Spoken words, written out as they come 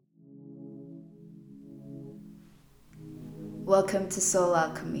Welcome to Soul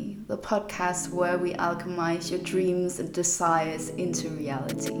Alchemy, the podcast where we alchemize your dreams and desires into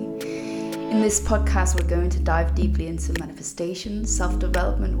reality. In this podcast, we're going to dive deeply into manifestation,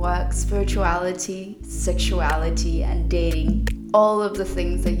 self-development work, spirituality, sexuality, and dating. All of the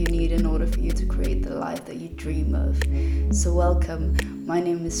things that you need in order for you to create the life that you dream of. So welcome. My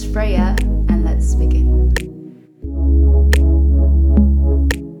name is Freya, and let's begin.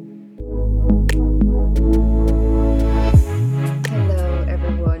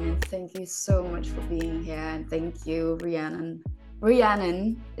 Thank you so much for being here, and thank you, Riihannon.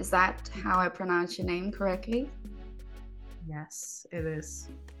 Riihannon, is that how I pronounce your name correctly? Yes, it is.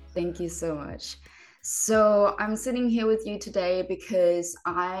 Thank you so much. So I'm sitting here with you today because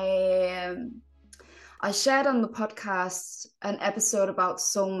I shared on the podcast an episode about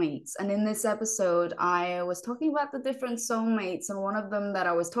soulmates, and in this episode I was talking about the different soulmates, and one of them that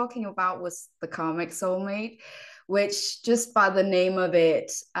I was talking about was the karmic soulmate, which just by the name of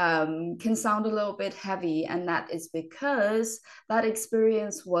it can sound a little bit heavy, and that is because that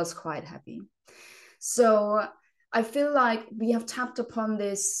experience was quite heavy. So I feel like we have tapped upon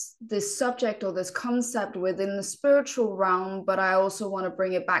this subject or this concept within the spiritual realm, but I also want to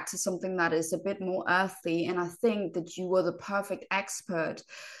bring it back to something that is a bit more earthly. And I think that you were the perfect expert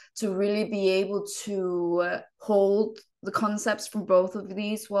to really be able to hold the concepts from both of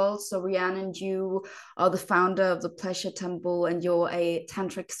these worlds. So Riihannon, you are the founder of the Pleasure Temple, and you're a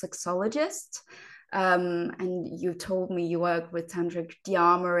tantric sexologist. And you told me you work with tantric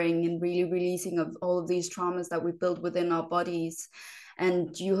de-armoring and really releasing of all of these traumas that we build within our bodies.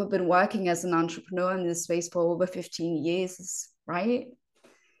 And you have been working as an entrepreneur in this space for over 15 years, right?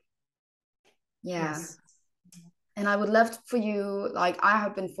 Yeah. Yes. And I would love for you, like I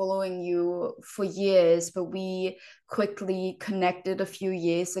have been following you for years, but we quickly connected a few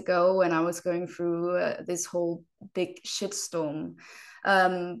years ago when I was going through this whole big shitstorm.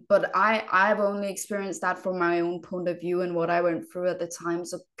 But I've only experienced that from my own point of view and what I went through at the time.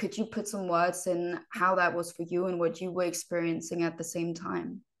 So could you put some words in how that was for you and what you were experiencing at the same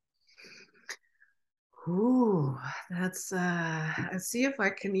time? Ooh, that's let's see if I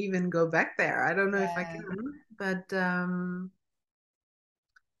can even go back there. I don't know if I can, but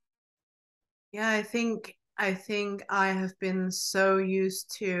yeah, I think I have been so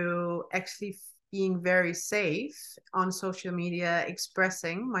used to actually being very safe on social media,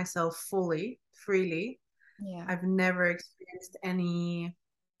 expressing myself fully, freely. Yeah. I've never experienced any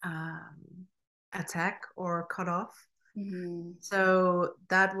attack or cut off. Mm-hmm. So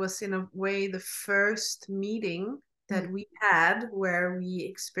that was in a way the first meeting that we had where we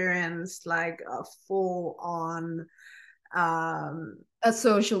experienced like a full on a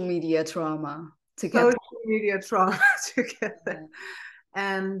social media trauma together. social media trauma together. Yeah.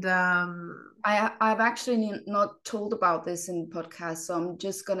 And I've actually not told about this in podcast, so I'm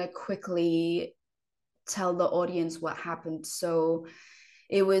just gonna quickly tell the audience what happened. So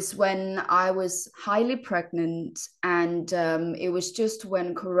it was when I was highly pregnant, and it was just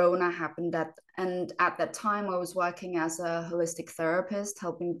when Corona happened. And at that time, I was working as a holistic therapist,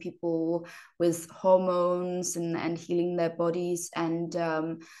 helping people with hormones and healing their bodies. And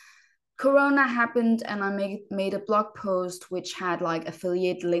Corona happened, and I made a blog post which had like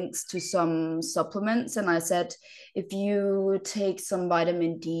affiliate links to some supplements. And I said, if you take some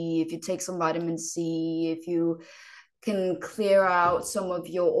vitamin D, if you take some vitamin C, if you can clear out some of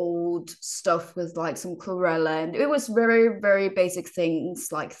your old stuff with like some chlorella. And it was very, very basic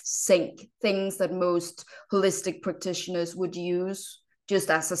things like zinc, things that most holistic practitioners would use just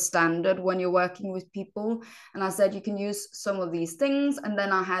as a standard when you're working with people. And I said, you can use some of these things. And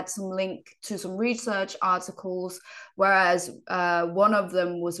then I had some link to some research articles, whereas one of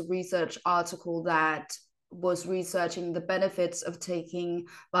them was a research article that was researching the benefits of taking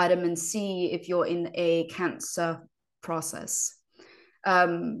vitamin C if you're in a cancer process.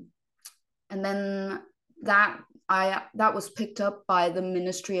 And then that was picked up by the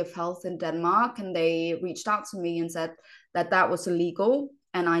Ministry of Health in Denmark, and they reached out to me and said that was illegal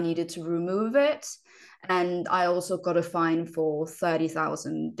and I needed to remove it. And I also got a fine for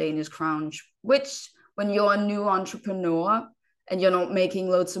 30,000 Danish crowns, which when you're a new entrepreneur and you're not making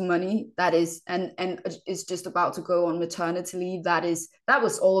loads of money, that is, and is just about to go on maternity leave, that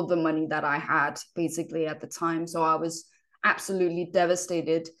was all of the money that I had basically at the time. So I was absolutely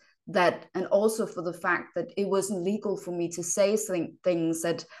devastated that, and also for the fact that it wasn't legal for me to say things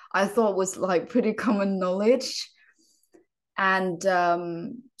that I thought was like pretty common knowledge. And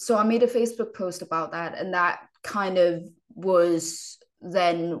so I made a Facebook post about that, and that kind of was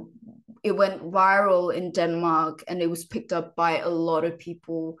then it went viral in Denmark, and it was picked up by a lot of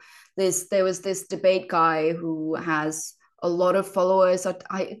people. There was this debate guy who has a lot of followers.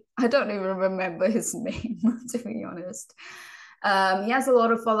 I don't even remember his name, to be honest. He has a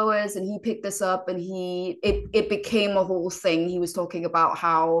lot of followers, and he picked this up, and it became a whole thing. He was talking about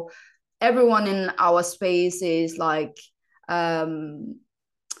how everyone in our space is like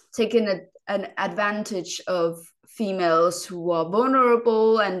taking an advantage of females who are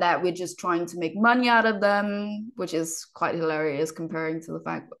vulnerable, and that we're just trying to make money out of them, which is quite hilarious comparing to the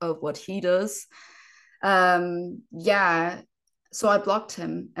fact of what he does. Yeah, so I blocked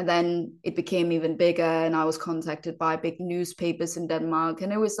him, and then it became even bigger, and I was contacted by big newspapers in Denmark,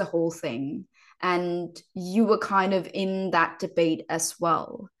 and it was the whole thing. And you were kind of in that debate as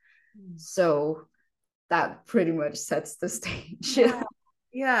well. So that pretty much sets the stage.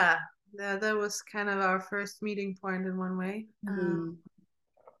 Yeah, that was kind of our first meeting point in one way. And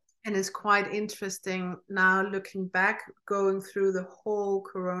it's quite interesting now looking back, going through the whole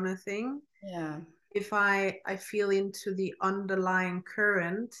Corona thing. Yeah. If I feel into the underlying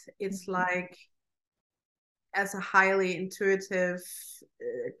current, it's like, as a highly intuitive,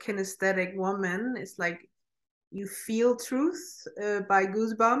 kinesthetic woman, it's like you feel truth by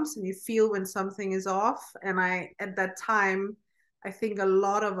goosebumps, and you feel when something is off. And at that time, I think a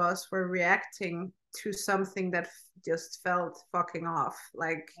lot of us were reacting to something that just felt fucking off,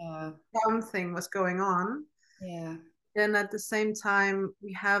 like something was going on. Yeah. And at the same time,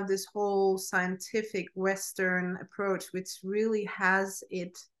 we have this whole scientific Western approach, which really has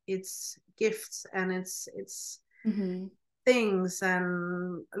its gifts and its things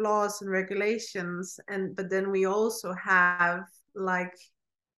and laws and regulations. But then we also have, like,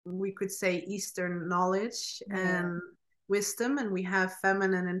 we could say, Eastern knowledge and wisdom, and we have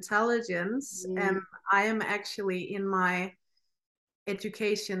feminine intelligence. And I am actually, in my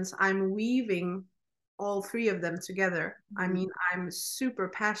educations, I'm weaving all three of them together. I mean, I'm super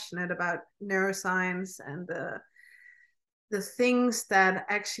passionate about neuroscience and the things that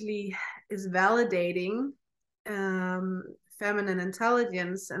actually is validating feminine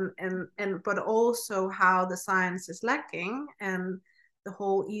intelligence, and but also how the science is lacking, and the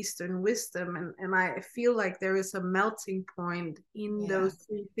whole Eastern wisdom. And I feel like there is a melting point in those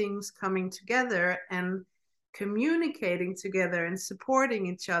three things coming together and communicating together and supporting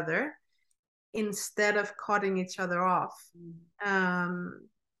each other instead of cutting each other off.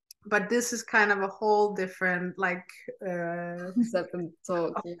 But this is kind of a whole different, like,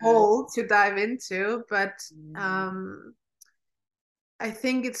 talk, hole to dive into. But I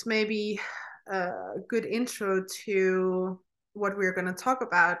think it's maybe a good intro to what we're going to talk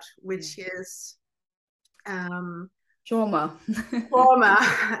about, which is trauma. trauma,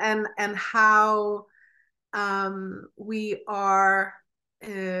 and how we are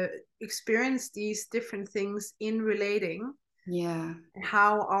experience these different things in relating,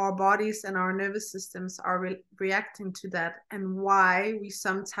 how our bodies and our nervous systems are reacting to that, and why we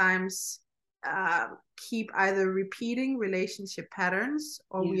sometimes keep either repeating relationship patterns,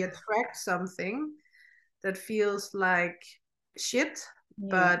 or we attract something that feels like shit,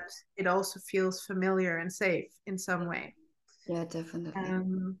 but it also feels familiar and safe in some way. Yeah,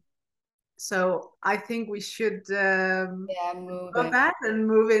 definitely. So I think we should move go back and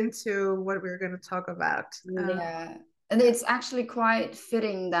move into what we're going to talk about. And it's actually quite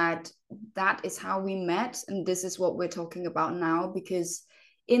fitting that that is how we met, and this is what we're talking about now, because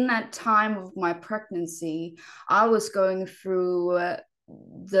in that time of my pregnancy, I was going through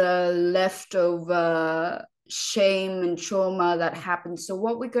the leftover shame and trauma that happened. So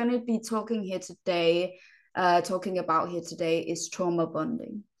what we're going to be talking about here today is trauma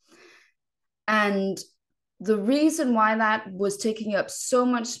bonding. And the reason why that was taking up so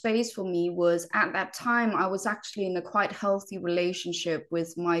much space for me was, at that time, I was actually in a quite healthy relationship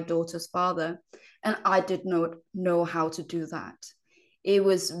with my daughter's father, and I did not know how to do that. It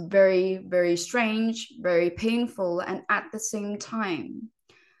was very, very strange, very painful, and at the same time,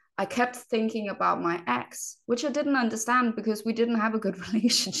 I kept thinking about my ex, which I didn't understand because we didn't have a good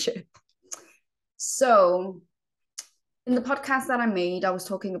relationship. So in the podcast that I made, I was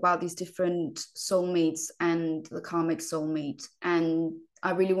talking about these different soulmates and the karmic soulmate. And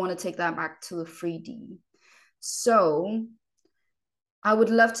I really want to take that back to the 3D. So I would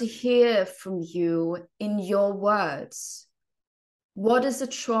love to hear from you in your words. What is a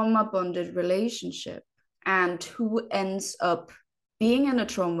trauma bonded relationship, and who ends up being in a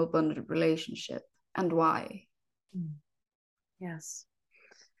trauma bonded relationship, and why? Yes.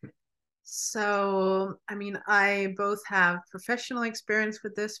 So, I mean, I both have professional experience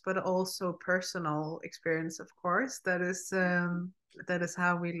with this, but also personal experience, of course. That is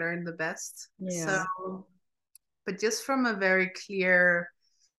how we learn the best. So, but just from a very clear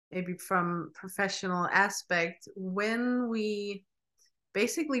maybe from professional aspect, when we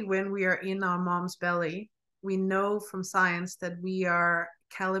are in our mom's belly, we know from science that we are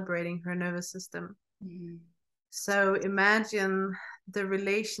calibrating her nervous system. Mm-hmm. So imagine the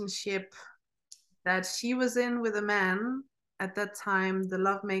relationship that she was in with a man at that time, the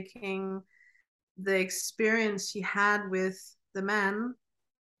lovemaking, the experience she had with the man,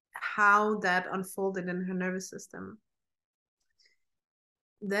 how that unfolded in her nervous system.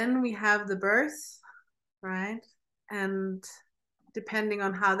 Then we have the birth, right? And depending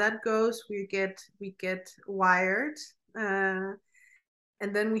on how that goes, we get wired.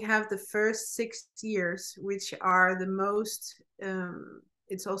 And then we have the first 6 years, which are the most,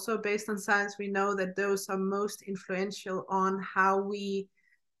 it's also based on science. We know that those are most influential on how we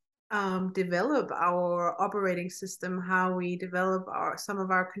develop our operating system, how we develop some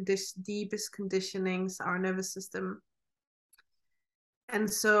of our deepest conditionings, our nervous system. And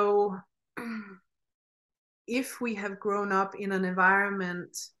so if we have grown up in an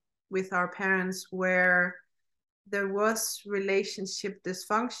environment with our parents where there was relationship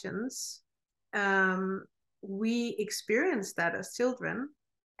dysfunctions, we experience that as children,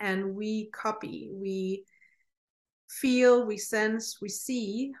 and we copy, we feel, we sense, we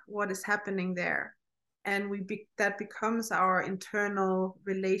see what is happening there, and that becomes our internal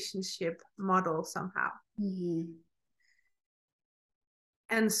relationship model somehow. Mm-hmm.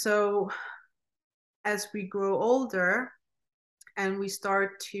 And so as we grow older and we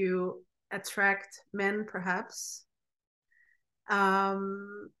start to attract men, perhaps,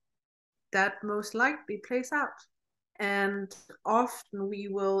 that most likely plays out. And often we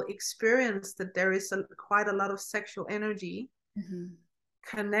will experience that there is quite a lot of sexual energy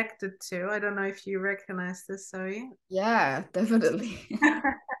connected to. I don't know if you recognize this, Zoe. Yeah, definitely.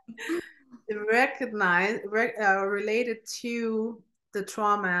 Related to the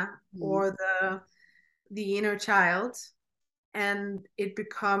trauma or the inner child, and it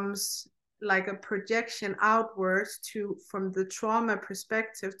becomes like a projection outwards from the trauma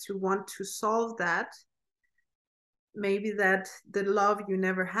perspective to want to solve that. Maybe that the love you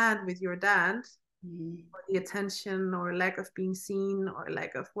never had with your dad, or the attention or lack of being seen or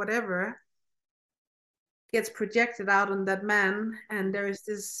lack of whatever, gets projected out on that man, and there is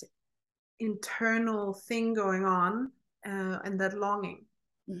this internal thing going on, and that longing.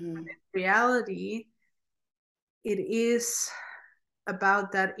 In reality, it is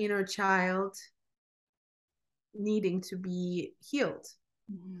about that inner child needing to be healed.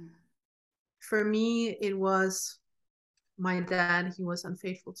 For me, it was my dad. He was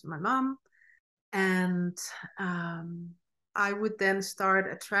unfaithful to my mom, and I would then start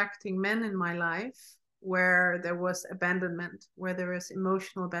attracting men in my life where there was abandonment, where there was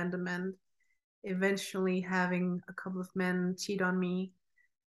emotional abandonment, eventually having a couple of men cheat on me.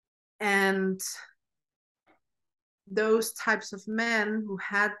 And those types of men who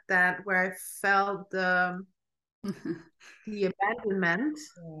had that, where I felt the abandonment,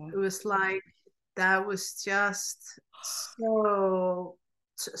 it was like, that was just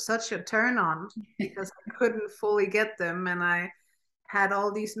such a turn on, because I couldn't fully get them, and I had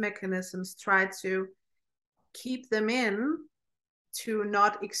all these mechanisms try to keep them in to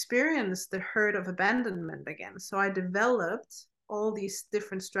not experience the hurt of abandonment again. So I developed all these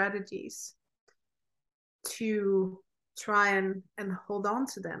different strategies to try and hold on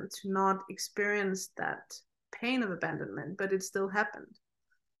to them, to not experience that pain of abandonment, but it still happened.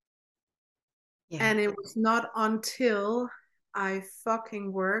 Yeah. And it was not until I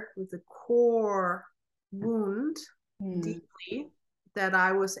fucking worked with the core wound deeply that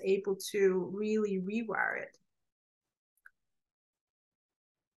I was able to really rewire it.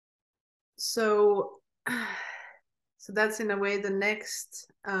 So that's in a way the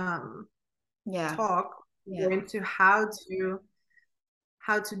next talk into how to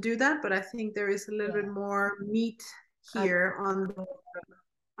do that. But I think there is a little bit more meat here on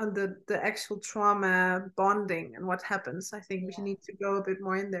the actual trauma bonding and what happens. I think we need to go a bit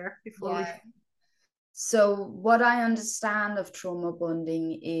more in there before we. So what I understand of trauma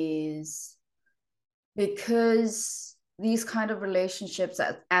bonding is, because these kind of relationships,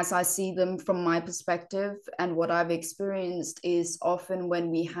 as I see them from my perspective and what I've experienced, is often when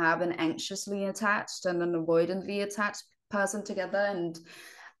we have an anxiously attached and an avoidantly attached person together. And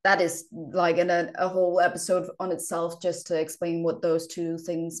that is like a whole episode on itself just to explain what those two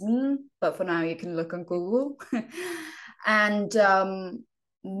things mean. But for now, you can look on Google. And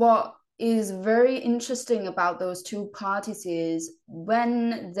what is very interesting about those two parties is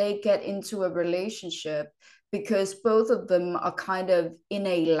when they get into a relationship, because both of them are kind of in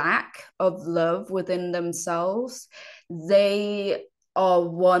a lack of love within themselves, they are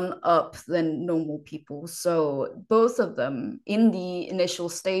one up than normal people. So both of them in the initial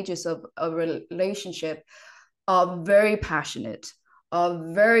stages of a relationship are very passionate,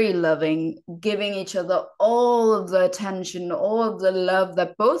 are very loving, giving each other all of the attention, all of the love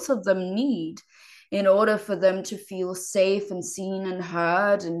that both of them need in order for them to feel safe and seen and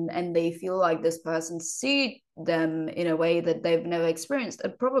heard, and they feel like this person see them in a way that they've never experienced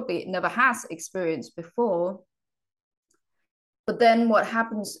and probably never has experienced before. But then what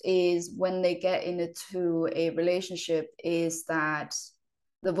happens is when they get into a relationship is that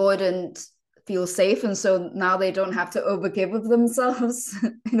the avoidant feels safe, and so now they don't have to overgive of themselves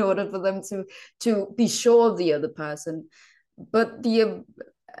in order for them to be sure of the other person. But the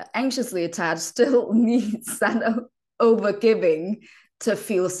anxiously attached still needs that overgiving to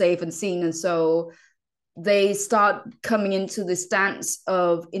feel safe and seen, and so they start coming into this dance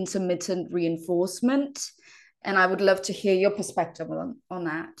of intermittent reinforcement. And I would love to hear your perspective on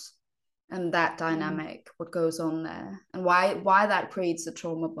that and that dynamic, what goes on there, and why that creates a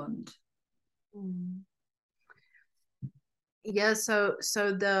trauma bond. Yeah, so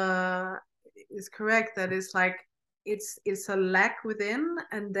the it's correct that it's like it's a lack within,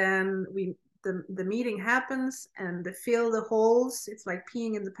 and then the meeting happens and they fill the holes. It's like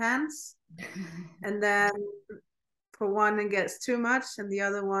peeing in the pants. And then for one it gets too much and the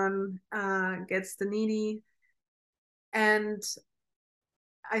other one gets the needy. And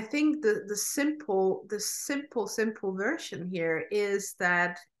I think the simple version here is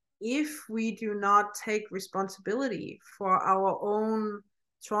that if we do not take responsibility for our own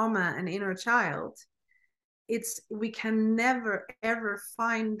trauma and inner child, we can never ever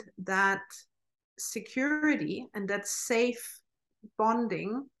find that security and that safe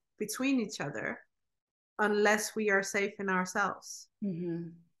bonding between each other unless we are safe in ourselves. Mm-hmm.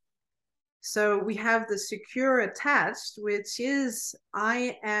 So we have the secure attached, which is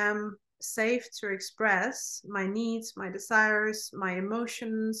I am safe to express my needs, my desires, my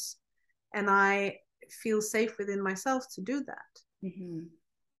emotions, and I feel safe within myself to do that. Mm-hmm.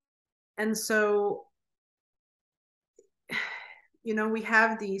 And so, you know, we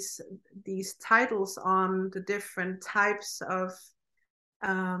have these titles on the different types of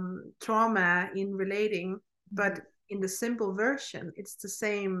trauma in relating, but in the simple version, it's the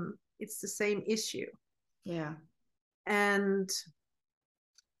same issue. Yeah. And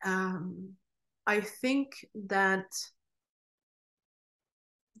I think that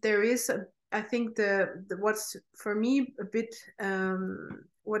there is I think the what's for me a bit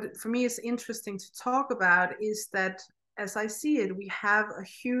what for me is interesting to talk about is that as I see it, we have a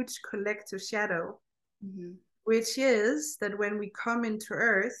huge collective shadow, which is that when we come into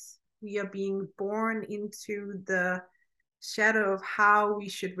Earth, we are being born into the shadow of how we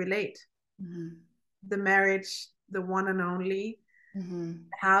should relate. The marriage, the one and only, the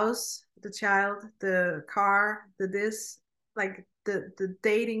house, the child, the car, the this, like the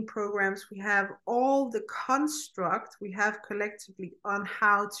dating programs we have, all the construct we have collectively on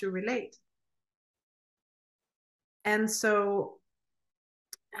how to relate. And so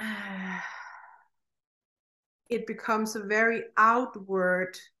it becomes a very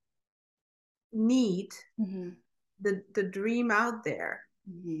outward need, the dream out there.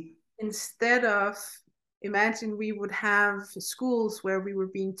 Instead of, imagine we would have schools where we were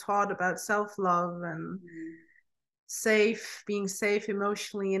being taught about self-love and being safe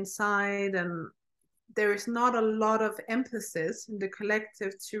emotionally inside, and there is not a lot of emphasis in the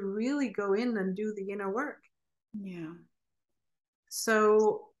collective to really go in and do the inner work. Yeah.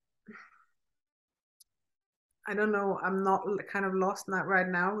 So I don't know, I'm not kind of lost in that right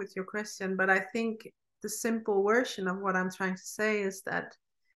now with your question, but I think the simple version of what I'm trying to say is that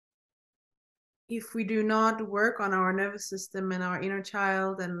if we do not work on our nervous system and our inner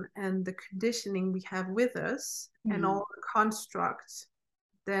child and the conditioning we have with us and all the constructs,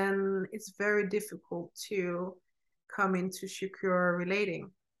 then it's very difficult to come into secure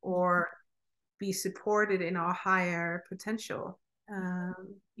relating or be supported in our higher potential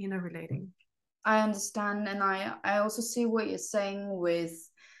in a relating. I understand, and I also see what you're saying with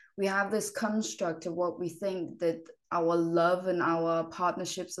we have this construct of what we think that our love and our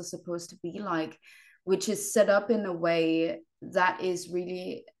partnerships are supposed to be like, which is set up in a way that is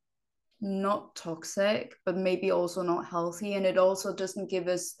really not toxic, but maybe also not healthy. And it also doesn't give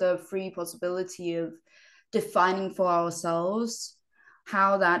us the free possibility of defining for ourselves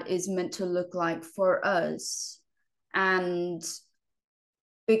how that is meant to look like for us. And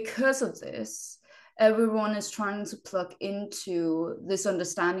because of this, everyone is trying to plug into this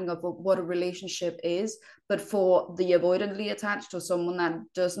understanding of what a relationship is. But for the avoidantly attached or someone that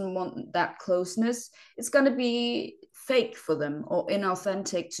doesn't want that closeness, it's going to be fake for them or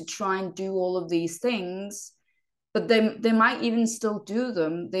inauthentic to try and do all of these things, but they might even still do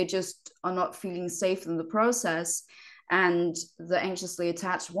them. They just are not feeling safe in the process. And the anxiously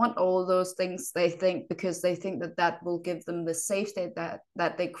attached want all of those things, they think, because they think that that will give them the safety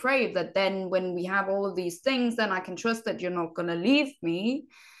that they crave, that then when we have all of these things, then I can trust that you're not going to leave me.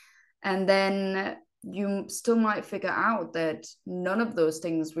 And then you still might figure out that none of those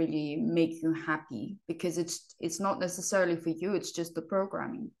things really make you happy, because it's not necessarily for you, it's just the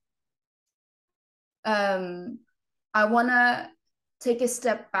programming. I want to take a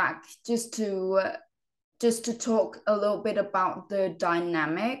step back just to talk a little bit about the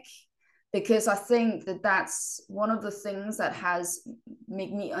dynamic, because I think that that's one of the things that has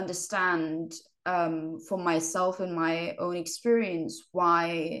made me understand, for myself in my own experience,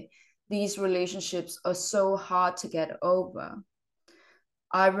 why these relationships are so hard to get over.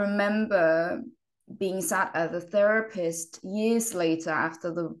 I remember being sat as a therapist years later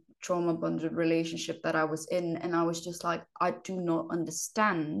after the trauma bonded relationship that I was in, and I was just like, I do not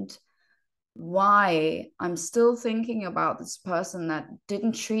understand why I'm still thinking about this person that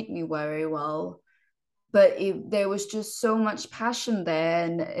didn't treat me very well. But there was just so much passion there,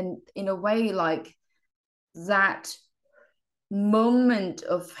 and in a way, like that moment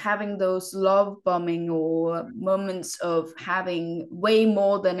of having those love bombing, or moments of having way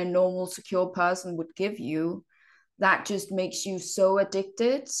more than a normal secure person would give you, that just makes you so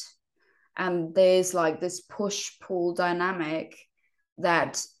addicted. And there's like this push pull dynamic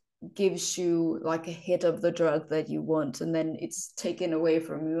that gives you like a hit of the drug that you want, and then it's taken away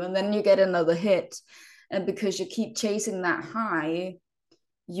from you, and then you get another hit. And because you keep chasing that high,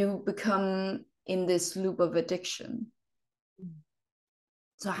 you become in this loop of addiction.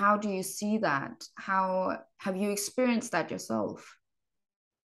 So how do you see that? How have you experienced that yourself?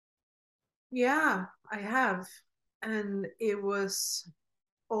 Yeah, I have. And it was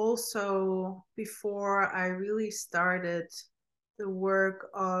also before I really started the work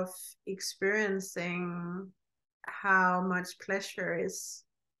of experiencing how much pleasure is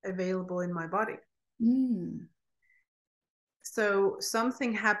available in my body. Mm. So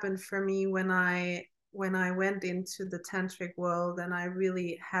something happened for me when I went into the tantric world, and I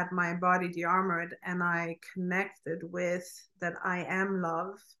really had my body de-armored, and I connected with that I am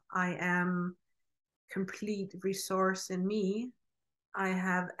love, I am complete resource in me, I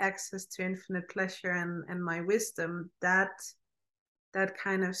have access to infinite pleasure and my wisdom. That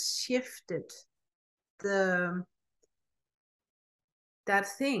kind of shifted the that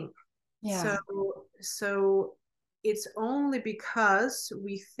thing. Yeah. So it's only because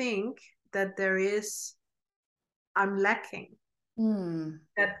we think that there is I'm lacking,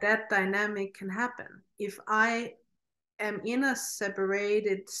 that dynamic can happen. If I am in a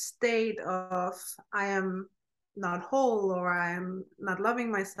separated state of I am not whole, or I am not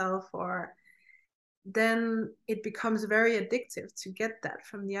loving myself, or then it becomes very addictive to get that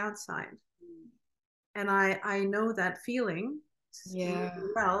from the outside. And I know that feeling Yeah.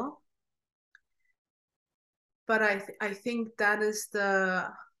 really well. But I think that is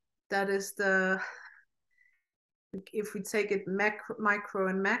the if we take it micro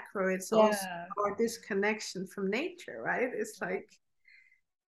and macro, it's also Yeah. our disconnection from nature, right? It's like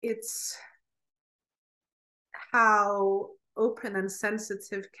it's how open and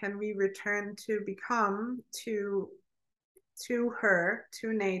sensitive can we return to become to her,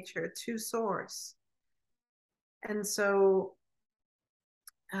 to nature, to source. And so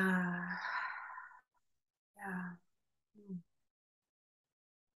yeah.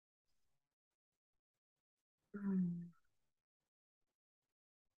 Mm.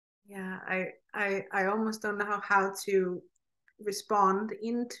 Yeah, I almost don't know how to respond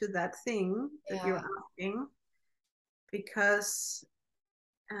into that thing that you're Yeah. asking, because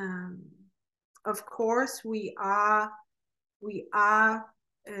um, of course we are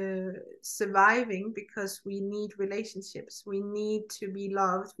surviving because we need relationships, we need to be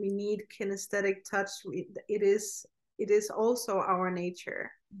loved, we need kinesthetic touch. It is also our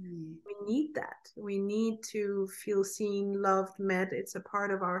nature. We need that. We need to feel seen, loved, met. It's a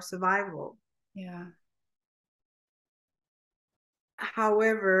part of our survival. Yeah.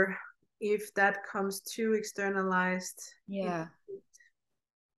 However, if that comes too externalized, Yeah.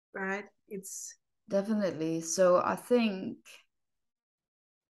 right, it's Definitely. So I think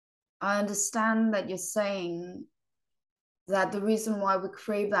I understand that you're saying that the reason why we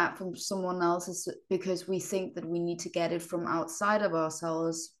crave that from someone else is because we think that we need to get it from outside of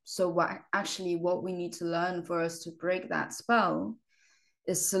ourselves. So what we need to learn for us to break that spell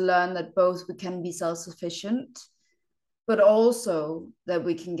is to learn that both we can be self-sufficient, but also that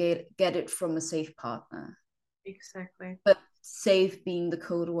we can get it from a safe partner. Exactly. but safe being the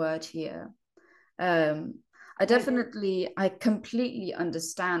code word here. um I completely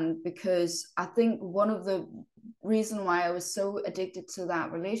understand, because I think one of the reason why I was so addicted to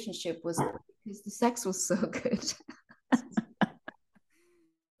that relationship was because the sex was so good.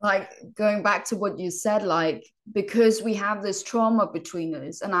 Like, going back to what you said, like, because we have this trauma between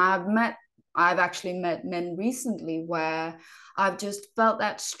us, and I've actually met men recently where I've just felt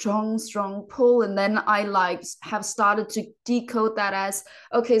that strong pull, and then I like have started to decode that as,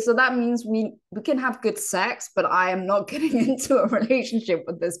 okay, so that means we can have good sex, but I am not getting into a relationship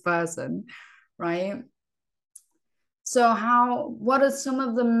with this person, right? So what are some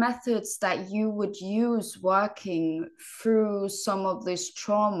of the methods that you would use working through some of this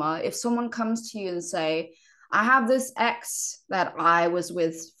trauma? If someone comes to you and say, I have this ex that I was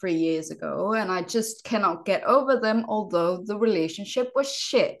with 3 years ago and I just cannot get over them, although the relationship was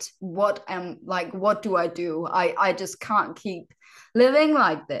shit. What do I do? I just can't keep living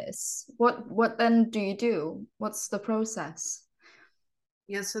like this. What then do you do? What's the process?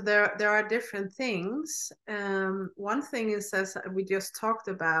 Yeah, so there are different things. One thing is, as we just talked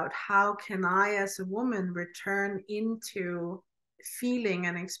about, how can I as a woman return into feeling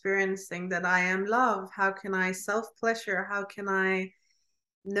and experiencing that I am love? How can I self-pleasure? How can I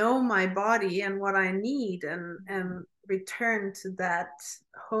know my body and what I need, and return to that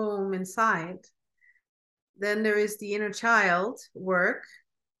home inside? Then there is the inner child work,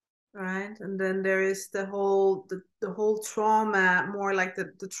 right? And then there is the whole trauma, more like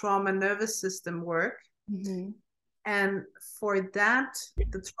the trauma nervous system work. Mm-hmm. And for that,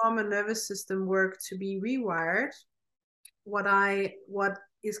 the trauma nervous system work to be rewired, what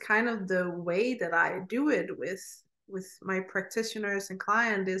is kind of the way that I do it with my practitioners and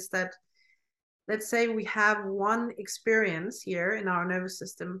client is that, let's say we have one experience here in our nervous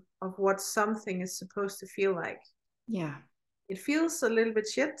system of what something is supposed to feel like. Yeah. It feels a little bit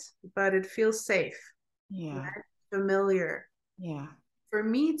shit, but it feels safe, Yeah. right? Familiar. Yeah. For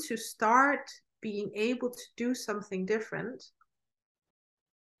me to start being able to do something different,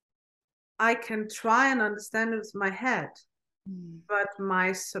 I can try and understand it with my head, but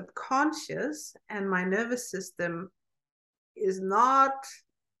my subconscious and my nervous system is not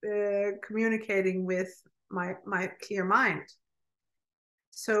communicating with my clear mind.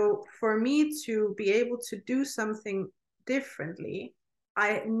 So for me to be able to do something differently,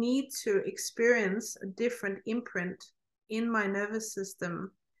 I need to experience a different imprint in my nervous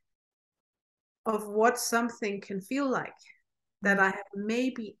system of what something can feel like that I have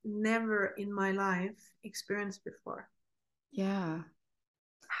maybe never in my life experienced before. Yeah.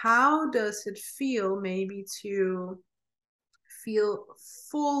 How does it feel maybe to feel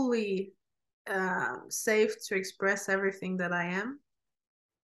fully safe to express everything that I am?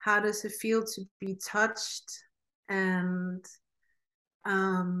 How does it feel to be touched and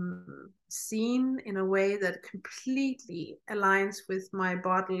seen in a way that completely aligns with my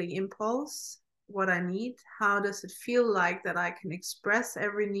bodily impulse, what I need? How does it feel like that I can express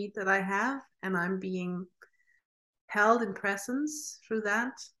every need that I have and I'm being held in presence through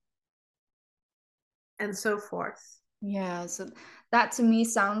that? And so forth. Yeah, so that to me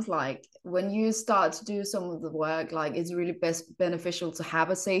sounds like when you start to do some of the work, like it's really best beneficial to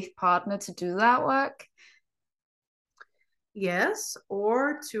have a safe partner to do that work. Yes,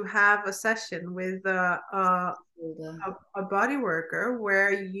 or to have a session with a body worker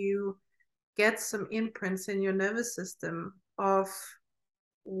where you get some imprints in your nervous system of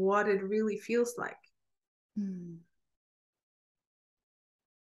what it really feels like. Hmm.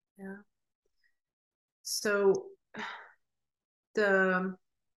 Yeah. So the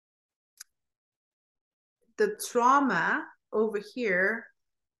the trauma over here,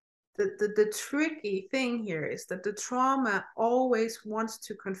 the tricky thing here is that the trauma always wants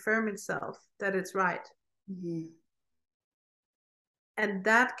to confirm itself that it's right. Mm-hmm. And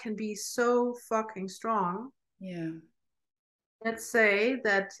that can be so fucking strong. Yeah. Let's say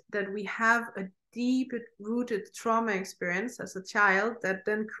that we have a deep rooted trauma experience as a child that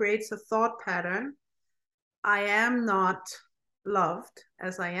then creates a thought pattern. I am not loved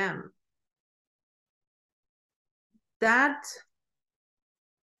as I am. That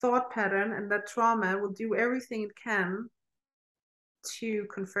thought pattern and that trauma will do everything it can to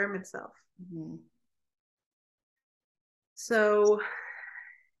confirm itself. Mm-hmm. So,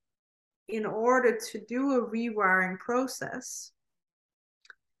 in order to do a rewiring process,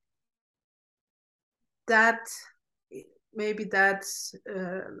 that maybe that's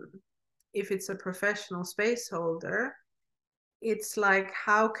if it's a professional space holder, it's like,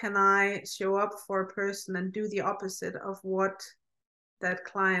 how can I show up for a person and do the opposite of what that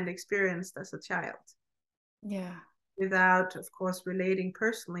client experienced as a child? Yeah. without, of course, relating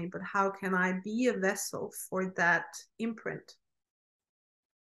personally, but how can I be a vessel for that imprint?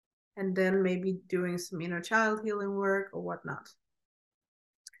 And then maybe doing some inner child healing work or whatnot.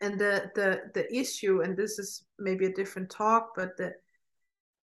 And the issue, and this is maybe a different talk, but the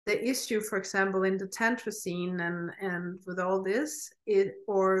issue, for example, in the tantra scene and with all this,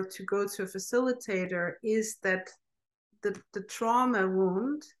 or to go to a facilitator, is that the trauma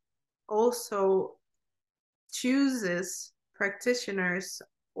wound also chooses practitioners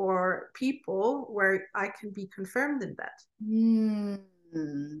or people where I can be confirmed in that. Mm.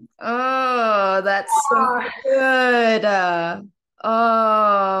 Oh, that's so Ah. good.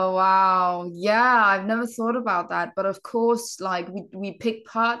 Oh, wow. Yeah, I've never thought about that. But of course, like we pick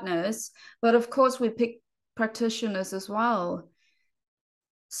partners, but of course we pick practitioners as well.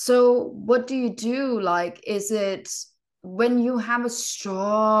 So what do you do? Like, is it when you have a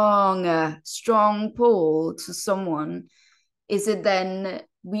strong pull to someone, is it then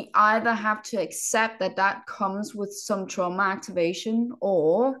we either have to accept that that comes with some trauma activation,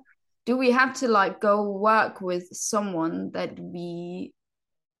 or do we have to like go work with someone that we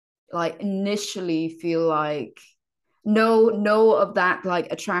like initially feel like know of that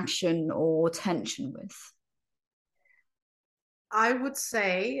like attraction or tension with? I would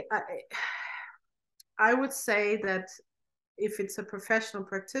say I would say that if it's a professional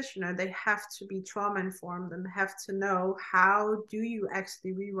practitioner, they have to be trauma informed and have to know how do you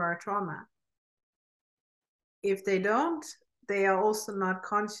actually rewire trauma. If they don't, they are also not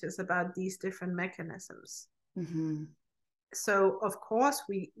conscious about these different mechanisms. Mm-hmm. So of course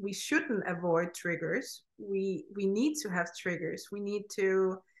we shouldn't avoid triggers. We need to have triggers. We need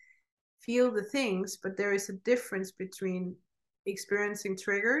to feel the things, but there is a difference between experiencing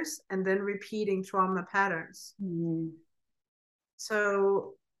triggers and then repeating trauma patterns. Mm-hmm.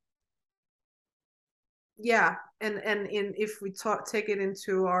 So yeah, and if we take it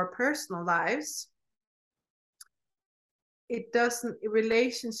into our personal lives, it doesn't,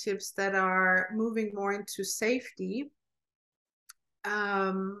 relationships that are moving more into safety,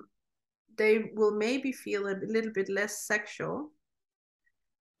 um, they will maybe feel a little bit less sexual,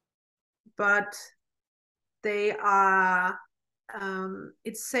 but they are,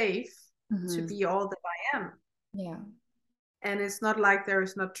 it's safe to Mm-hmm. be all that I am. Yeah. And it's not like there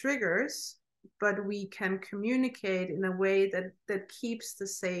is not triggers, but we can communicate in a way that keeps the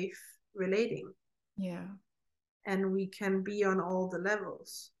safe relating, Yeah. and we can be on all the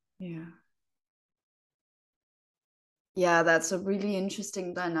levels. Yeah. Yeah, that's a really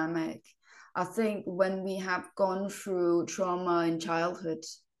interesting dynamic. I think when we have gone through trauma in childhood,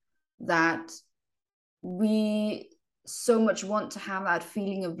 that we so much want to have that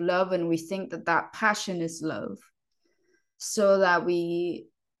feeling of love, and we think that that passion is love, so that we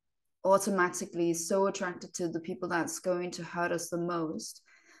automatically so attracted to the people that's going to hurt us the most.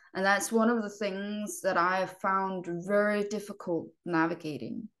 And that's one of the things that I have found very difficult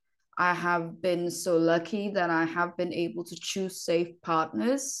navigating. I have been so lucky that I have been able to choose safe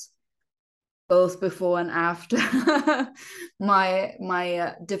partners both before and after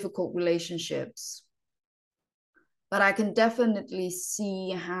my difficult relationships. But I can definitely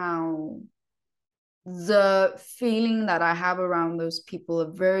see how the feeling that I have around those people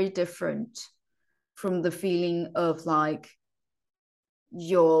are very different from the feeling of like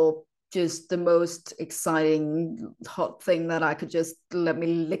you're just the most exciting hot thing that I could just let me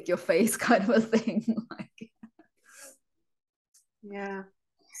lick your face kind of a thing. Like, Yeah. and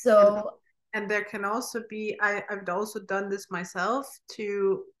so and there can also be, I've also done this myself,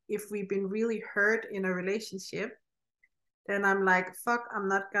 to if we've been really hurt in a relationship, then I'm like, fuck, I'm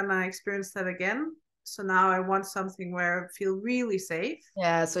not gonna experience that again. So now I want something where I feel really safe.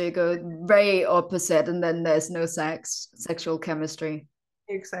 yeah, so you go very opposite, and then there's no sexual chemistry.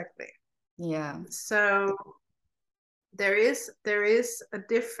 Exactly. Yeah. So there is a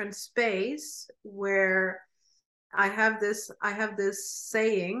different space where I have this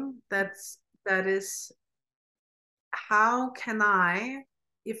saying that is, how can I,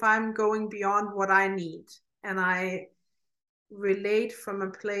 if I'm going beyond what I need and I relate from a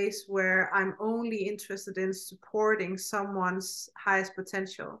place where I'm only interested in supporting someone's highest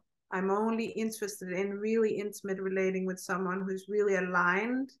potential. I'm only interested in really intimate relating with someone who's really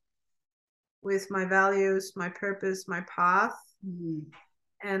aligned with my values, my purpose, my path. Mm-hmm.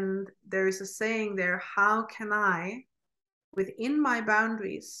 And there is a saying there, how can I, within my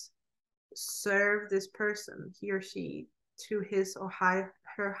boundaries, serve this person, he or she, to his or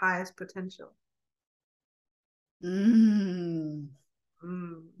her highest potential? Mm.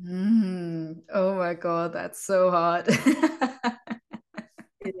 Mm. Mm. Oh my God, that's so hard.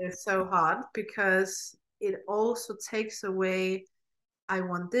 It is so hard because it also takes away, I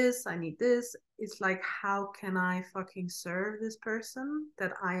want this, I need this. It's like, how can I fucking serve this person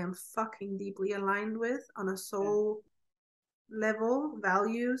that I am fucking deeply aligned with on a soul level,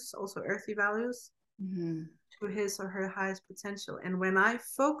 values, also earthy values, to his or her highest potential. And when I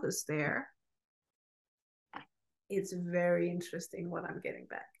focus there, it's very interesting what I'm getting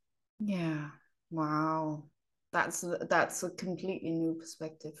back. Yeah. Wow. That's a completely new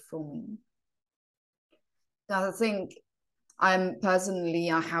perspective for me. I think I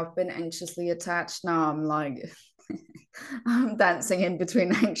have been anxiously attached. Now I'm like I'm dancing in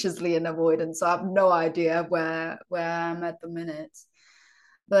between anxiously and avoidance. So I have no idea where I'm at the minute.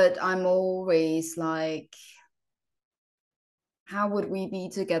 But I'm always like, how would we be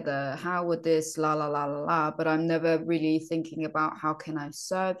together? How would this la la la la la? But I'm never really thinking about how can I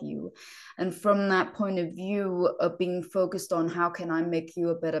serve you. And from that point of view of being focused on how can I make you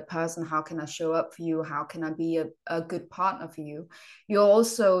a better person? How can I show up for you? How can I be a good partner for you? You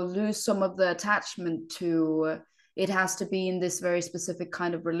also lose some of the attachment to it has to be in this very specific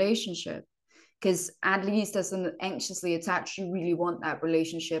kind of relationship. Because at least as an anxiously attached, you really want that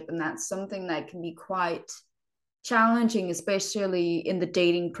relationship. And that's something that can be quite challenging, especially in the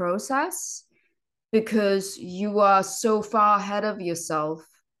dating process, because you are so far ahead of yourself,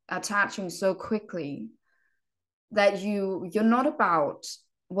 attaching so quickly that you're not about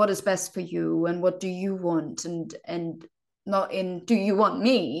what is best for you and what do you want, and not in do you want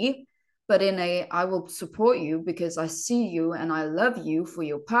me, but in a I will support you because I see you and I love you for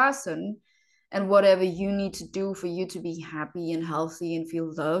your person, and whatever you need to do for you to be happy and healthy and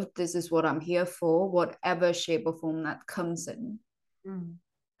feel loved, this is what I'm here for, whatever shape or form that comes in. And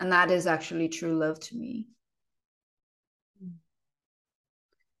that is actually true love to me.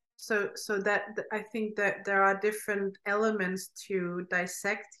 So that I think that there are different elements to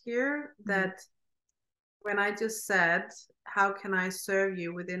dissect here. That when I just said, how can I serve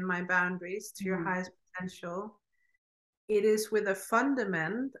you within my boundaries to your highest potential, it is with a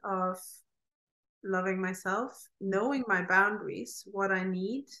fundament of loving myself, knowing my boundaries, what I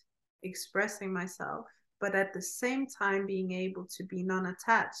need, expressing myself, but at the same time being able to be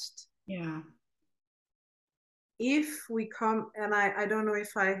non-attached. Yeah. If we come, and I don't know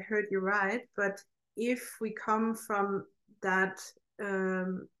if I heard you right, but if we come from that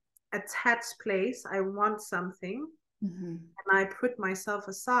attached place, I want something, and I put myself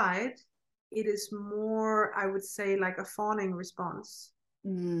aside, it is more, I would say, like a fawning response.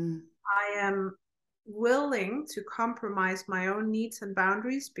 I am willing to compromise my own needs and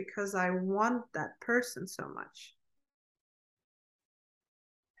boundaries because I want that person so much.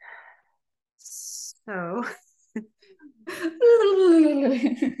 So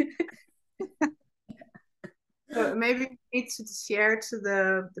so maybe we need to share to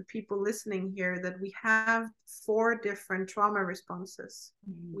the people listening here that we have 4 different trauma responses.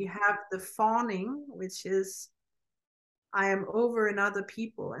 We have the fawning, which is I am over in other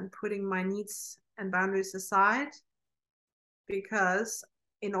people and putting my needs and boundaries aside because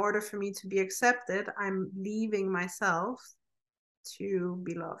in order for me to be accepted, I'm leaving myself to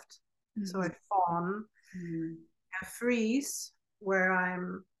be loved. So I fawn. I freeze, where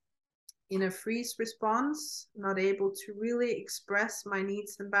I'm in a freeze response, not able to really express my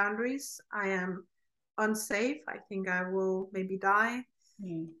needs and boundaries. I am unsafe. I think I will maybe die.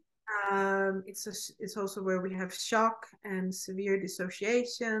 It's also where we have shock and severe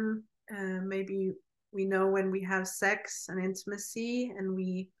dissociation. Maybe we know when we have sex and intimacy and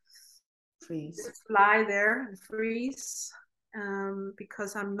we freeze, just lie there and freeze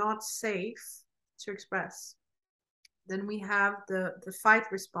because I'm not safe to express. Then we have the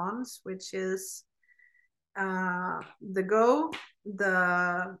fight response, which is the go,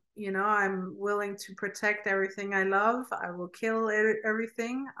 I'm willing to protect everything I love. I will kill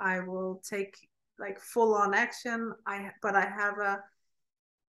everything. I will take like full on action.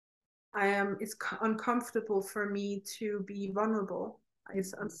 It's uncomfortable for me to be vulnerable.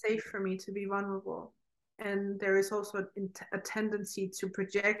 It's unsafe for me to be vulnerable. And there is also a tendency to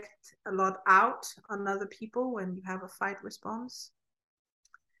project a lot out on other people when you have a fight response.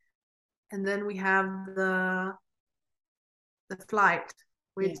 And then we have the flight,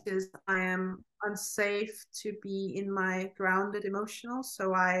 which is I am unsafe to be in my grounded emotional.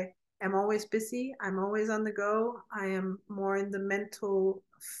 So I am always busy. I'm always on the go. I am more in the mental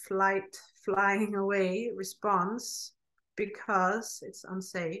flight, flying away response because it's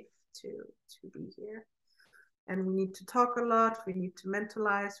unsafe to be here. And we need to talk a lot. We need to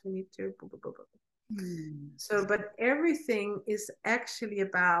mentalize. We need to blah, blah, blah, blah. So, but everything is actually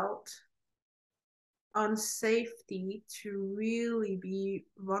about unsafety to really be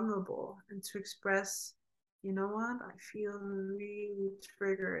vulnerable and to express you know what? I feel really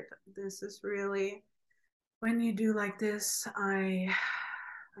triggered. This is really, when you do like this, I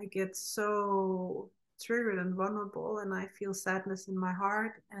get so triggered and vulnerable, and I feel sadness in my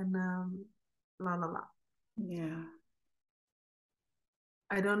heart, and la la la. Yeah.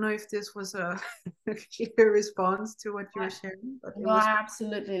 I don't know if this was a clear response to what you were I, sharing, but it no, was. I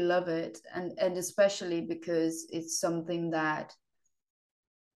absolutely love it. And especially because it's something that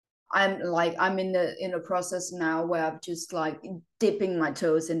I'm in a process now where I'm just like dipping my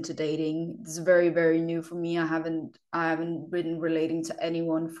toes into dating. It's very, very new for me. I haven't been relating to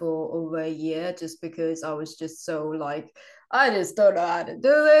anyone for over a year just because I was just so like, I just don't know how to do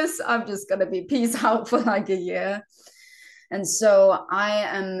this. I'm just gonna be peace out for like a year. And so I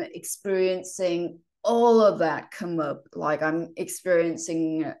am experiencing all of that come up. Like I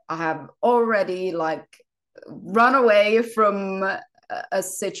have already like run away from a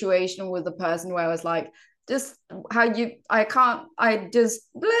situation with a person where I was like, just I just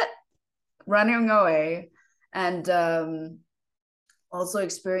bleh, running away. And also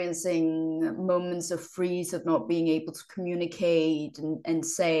experiencing moments of freeze of not being able to communicate and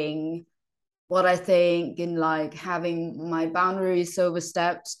saying what I think, and like having my boundaries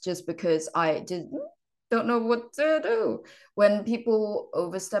overstepped just because I don't know what to do when people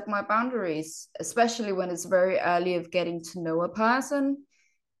overstep my boundaries, especially when it's very early of getting to know a person,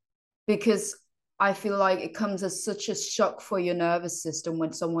 because I feel like it comes as such a shock for your nervous system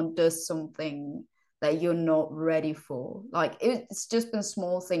when someone does something that you're not ready for. Like it's just been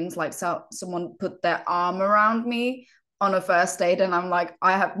small things, like someone put their arm around me on a first date, and I'm like,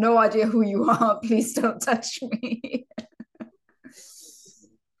 I have no idea who you are. Please don't touch me.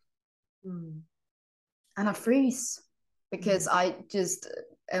 Mm. And I freeze because Mm. I just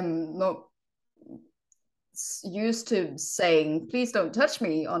am not used to saying, please don't touch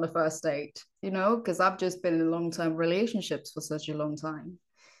me on a first date, because I've just been in long-term relationships for such a long time.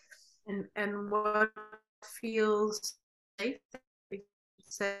 And what feels safe?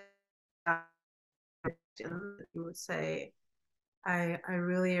 Say, you would say, I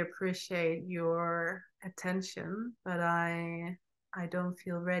really appreciate your attention, but I don't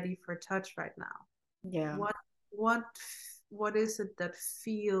feel ready for touch right now. Yeah. What what what is it that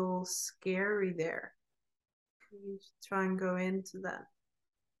feels scary there? Can you try and go into that?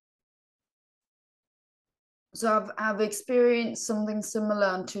 So I've experienced something similar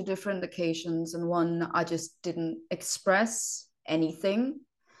on two different occasions, and one I just didn't express anything.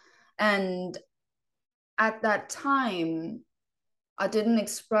 And at that time, I didn't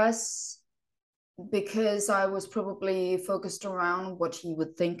express because I was probably focused around what he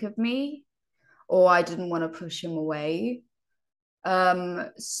would think of me, or I didn't want to push him away.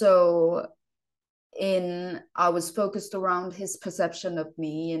 So in I was focused around his perception of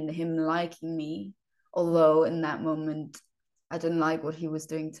me and him liking me, although in that moment I didn't like what he was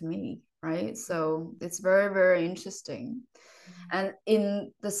doing to me, right? So it's very, very interesting. And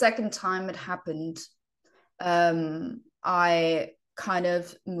in the second time it happened, I kind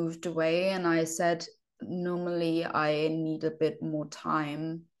of moved away and I said, normally I need a bit more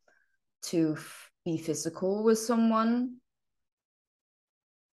time to be physical with someone.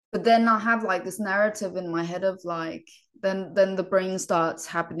 But then I have like this narrative in my head of like, then the brain starts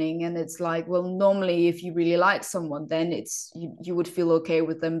happening, and it's like, well, normally if you really like someone, then it's you would feel okay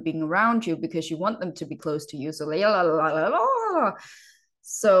with them being around you because you want them to be close to you. So like, la, la, la, la, la.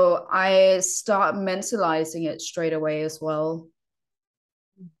 So I start mentalizing it straight away as well.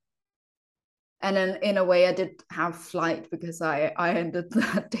 And then in a way I did have flight because I ended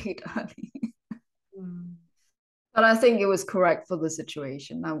that date early. Mm. But I think it was correct for the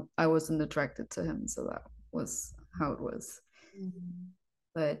situation. I wasn't attracted to him, so that was how it was. Mm.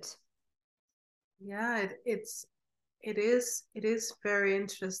 But Yeah, it is very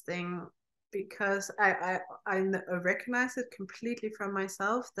interesting because I recognize it completely from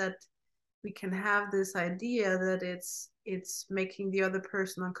myself that we can have this idea that it's making the other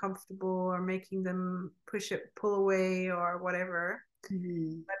person uncomfortable or making them pull away or whatever.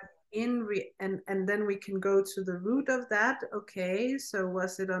 mm, But and then we can go to the root of that. Okay, so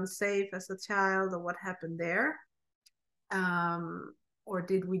was it unsafe as a child, or what happened there? Or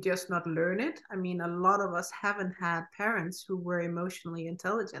did we just not learn it? I mean, a lot of us haven't had parents who were emotionally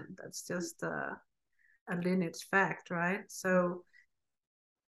intelligent. That's just a lineage fact, right? So,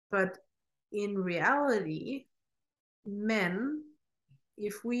 but in reality, men,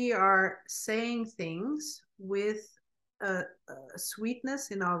 if we are saying things with a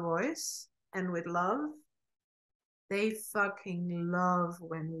sweetness in our voice and with love, they fucking love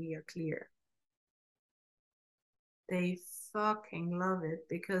when we are clear. they fucking love it,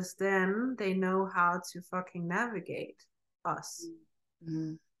 because then they know how to fucking navigate us.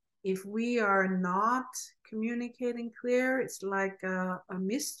 Mm-hmm. If we are not communicating clear, it's like a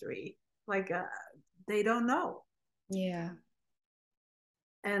mystery. Like they don't know. Yeah.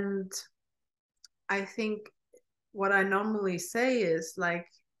 And I think what I normally say is like,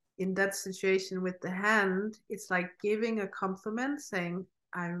 in that situation with the hand, it's like giving a compliment, saying,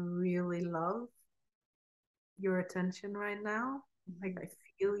 I really love your attention right now. Like, I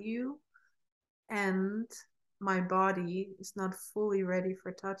feel you. And my body is not fully ready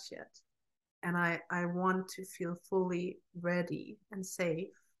for touch yet. And I want to feel fully ready and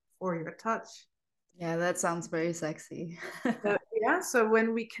safe for your touch. Yeah, that sounds very sexy. So, yeah, so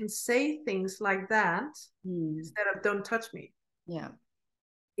when we can say things like that, instead of don't touch me, Yeah.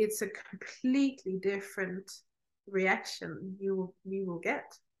 it's a completely different reaction we will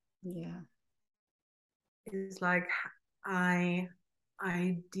get. Yeah. It's like, I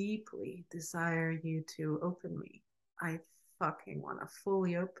I deeply desire you to open me. I fucking want to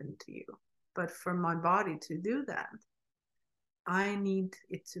fully open to you. But for my body to do that, I need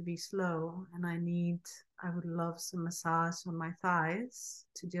it to be slow, and I would love some massage on my thighs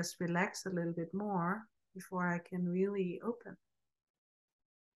to just relax a little bit more before I can really open.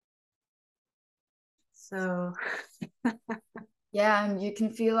 So, Yeah, and you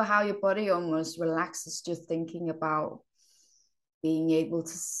can feel how your body almost relaxes just thinking about being able to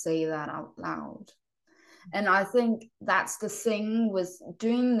say that out loud. And I think that's the thing with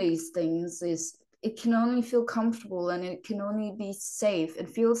doing these things, is it can only feel comfortable and it can only be safe and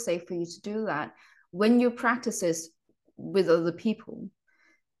feel safe for you to do that when you practice this with other people.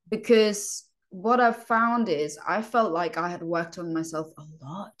 Because what I've found is I felt like I had worked on myself a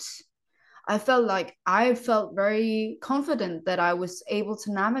lot. I felt very confident that I was able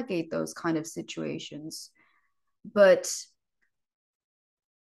to navigate those kind of situations. But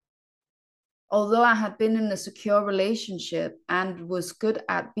although I had been in a secure relationship and was good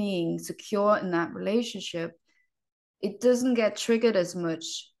at being secure in that relationship, it doesn't get triggered as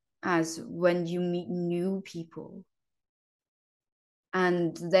much as when you meet new people.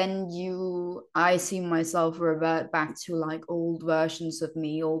 And then I see myself revert back to like old versions of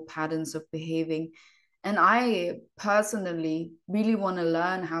me, old patterns of behaving. And I personally really want to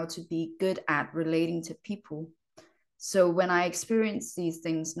learn how to be good at relating to people. So when I experience these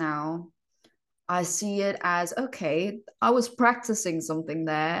things now, I see it as, okay, I was practicing something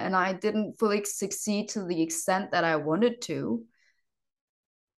there and I didn't fully succeed to the extent that I wanted to,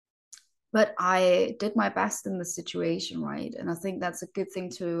 but I did my best in the situation, right? And I think that's a good thing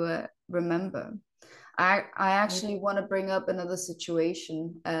to remember. I actually want to bring up another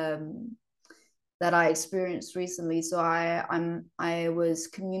situation that I experienced recently. So I was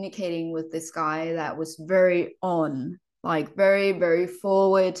communicating with this guy that was very on, like very, very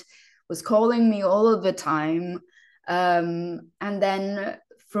forward, was calling me all of the time. And then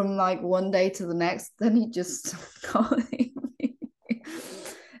from like one day to the next, then he just stopped calling me.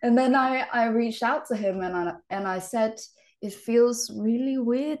 And then I reached out to him and I said, it feels really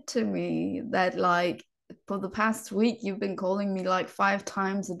weird to me that like for the past week you've been calling me like 5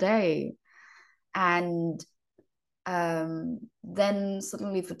 times a day. And then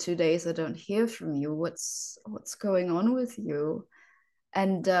suddenly for 2 days I don't hear from you. What's going on with you?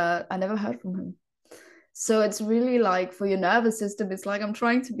 And I never heard from him. So it's really like for your nervous system, it's like I'm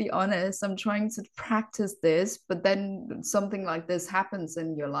trying to be honest, I'm trying to practice this, but then something like this happens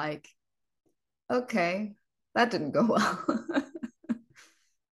and you're like, okay, that didn't go well.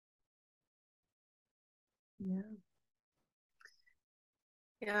 yeah.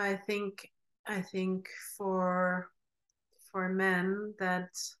 Yeah, I think for men that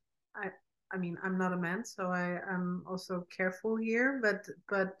I I mean, I'm not a man, so I'm also careful here, but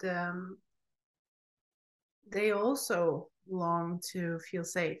they also long to feel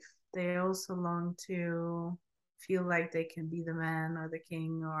safe. They also long to feel like they can be the man or the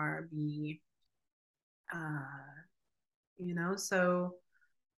king or be uh so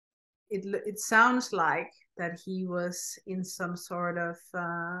it sounds like that he was in some sort of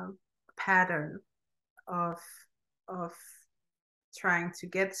pattern of of trying to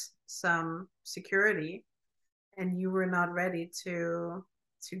get some security, and you were not ready to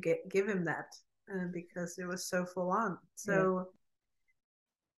give him that because it was so full on. Yeah. So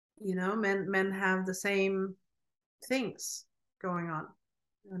men have the same things going on,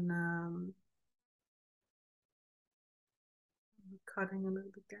 and cutting a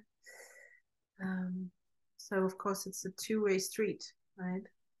little bit there. So of course it's a two-way street, right?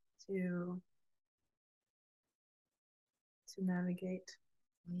 To navigate.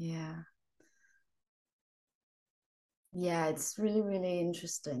 Yeah. Yeah, it's really, really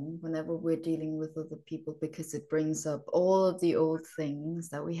interesting whenever we're dealing with other people because it brings up all of the old things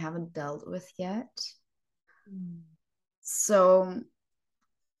that we haven't dealt with yet. Mm. So,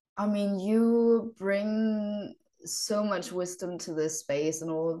 I mean, you bring so much wisdom to this space and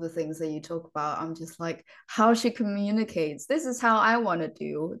all of the things that you talk about. I'm just like, how she communicates. This is how I want to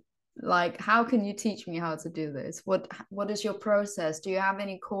do. Like, how can you teach me how to do this? What is your process? Do you have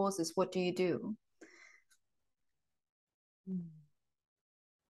any courses? What do you do? Mm.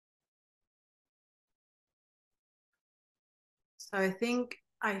 So I think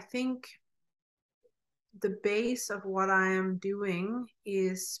the base of what I am doing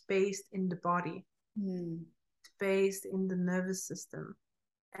is based in the body, Hmm. based in the nervous system.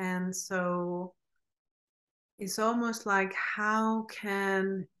 And so it's almost like, how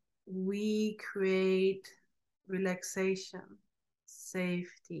can we create relaxation,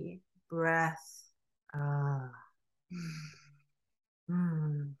 safety, breath? Ah.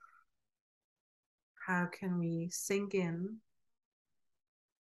 Mm. How can we sink in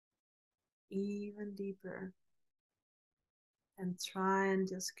even deeper and try and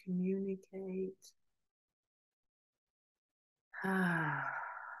just communicate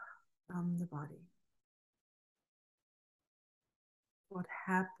from the body? What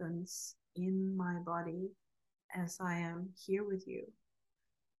happens in my body as I am here with you?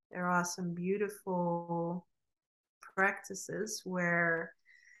 There are some beautiful practices where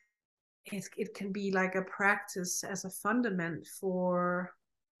it can be like a practice as a fundament for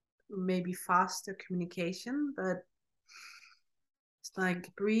maybe faster communication, but it's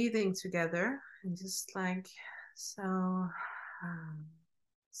like breathing together and just like so.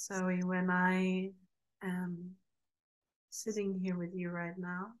 So when I am sitting here with you right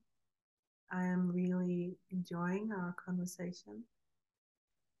now, I am really enjoying our conversation,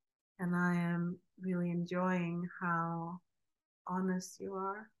 and I am really enjoying how honest you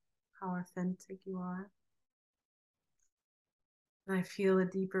are, how authentic you are. And I feel a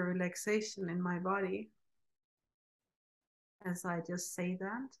deeper relaxation in my body as I just say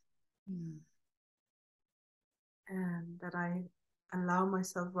that, Hmm. and that I allow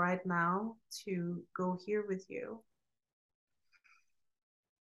myself right now to go here with you.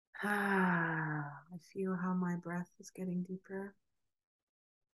 I feel how my breath is getting deeper,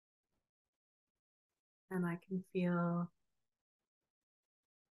 and I can feel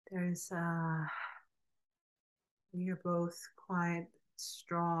there's we are both quite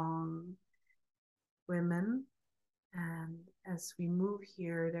strong women, and as we move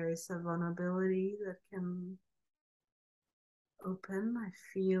here, there is a vulnerability that can open. I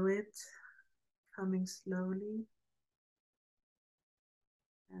feel it coming slowly,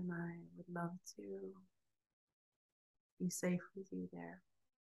 and I would love to be safe with you there.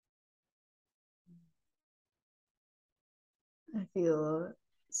 I feel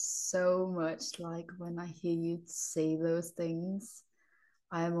so much like when I hear you say those things,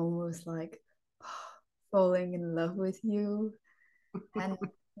 I'm almost like falling in love with you. And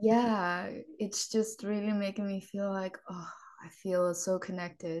yeah, it's just really making me feel like, oh, I feel so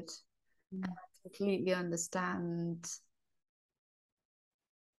connected. Mm. I completely understand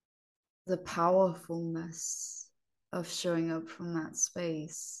the powerfulness of showing up from that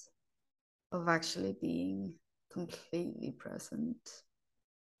space, of actually being completely present,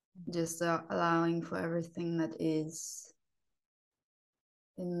 just allowing for everything that is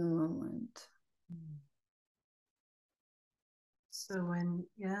in the moment. So when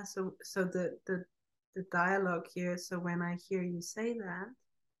so the dialogue here. So when I hear you say that,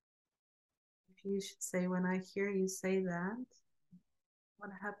 if you should say, when I hear you say that,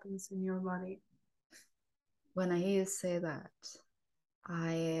 what happens in your body? When I hear you say that,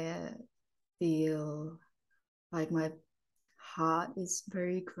 I feel like my heart is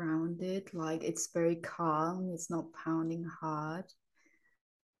very grounded, like it's very calm, it's not pounding hard.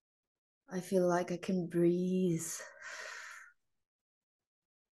 I feel like I can breathe.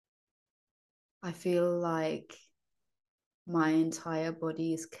 I feel like my entire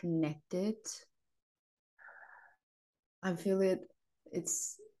body is connected. I feel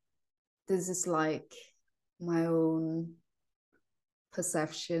it's this is like my own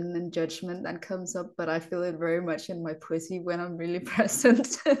perception and judgment that comes up, but I feel it very much in my pussy when I'm really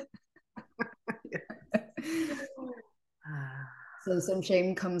present. So some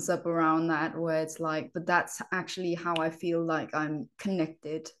shame comes up around that where it's like, but that's actually how I feel like I'm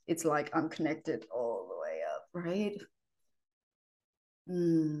connected. It's like I'm connected all the way up, right?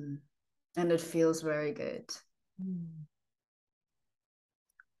 Mm. And it feels very good. Mm.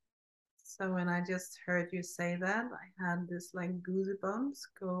 So when I just heard you say that, I had this like goosebumps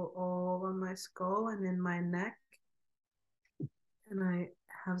go all over my skull and in my neck. and I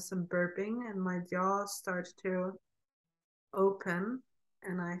have some burping and my jaw starts to open,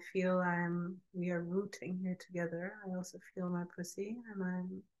 and I feel we are rooting here together. I also feel my pussy, and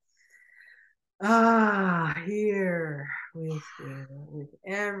I'm here with you, with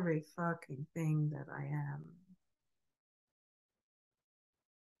every fucking thing that I am.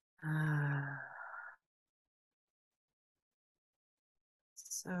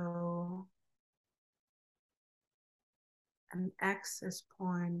 So an access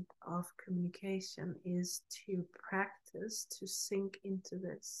point of communication is to practice to sink into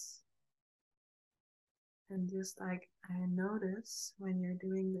this. And just like I notice when you're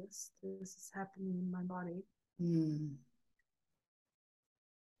doing this, this is happening in my body. Mm.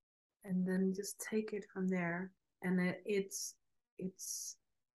 And then just take it from there. And it's,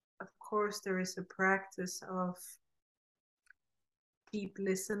 of course, there is a practice of deep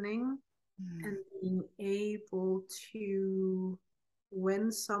listening and being able to,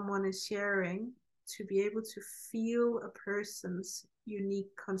 when someone is sharing, to be able to feel a person's unique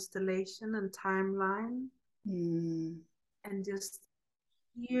constellation and timeline, and just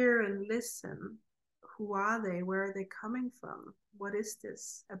hear and listen. Who are they? Where are they coming from? What is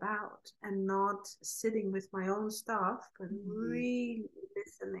this about? And not sitting with my own stuff, but really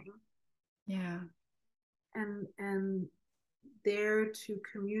listening. Yeah. And there to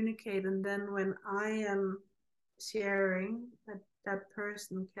communicate. And then when I am sharing, that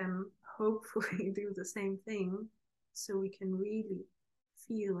person can hopefully do the same thing, so we can really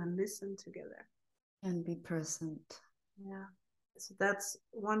feel and listen together And be present. Yeah. So that's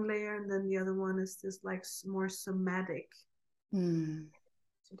one layer, and then the other one is this like more somatic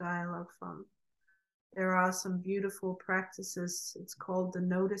dialogue from. There are some beautiful practices. It's called the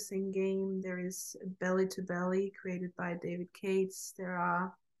noticing game. There is belly to belly created by David Cates. There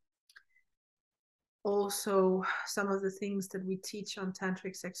are also some of the things that we teach on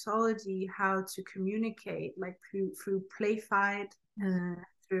tantric sexology, how to communicate, like through play fight,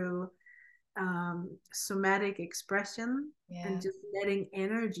 through somatic expression, and just letting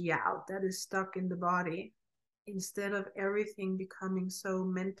energy out that is stuck in the body, instead of everything becoming so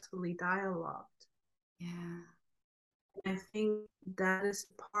mentally dialogued. I think that is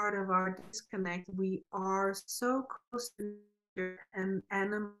part of our disconnect. We are so close to nature and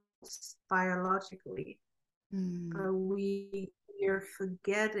animals biologically, but we are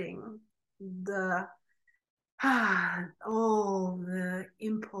forgetting the all the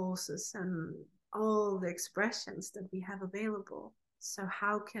impulses and all the expressions that we have available. So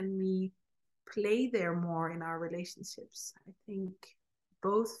how can we play there more in our relationships? I think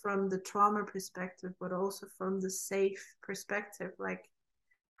both from the trauma perspective, but also from the safe perspective, like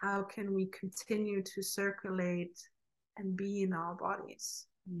how can we continue to circulate and be in our bodies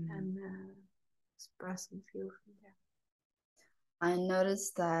and express and feel from there. I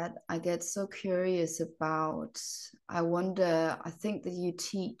noticed that I get so curious about, I think that you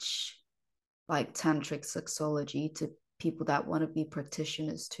teach like tantric sexology to people that want to be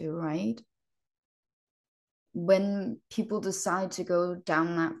practitioners too, right? When people decide to go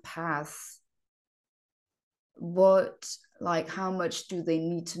down that path, how much do they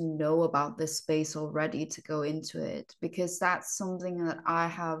need to know about this space already to go into it? Because that's something that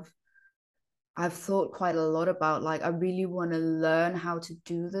I've thought quite a lot about. Like, I really want to learn how to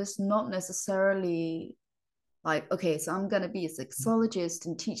do this, not necessarily like, okay, so I'm going to be a sexologist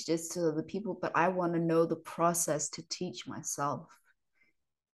and teach this to other people, but I want to know the process to teach myself.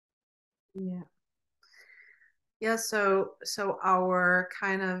 Yeah, so our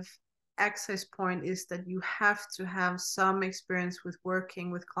kind of access point is that you have to have some experience with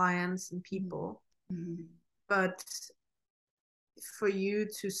working with clients and people. But for you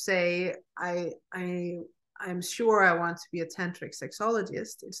to say, I'm sure I want to be a tantric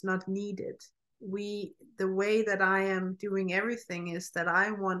sexologist, it's not needed. The way that I am doing everything is that I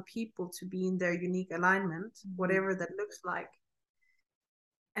want people to be in their unique alignment, whatever that looks like.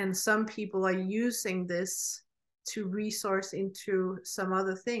 And some people are using this to resource into some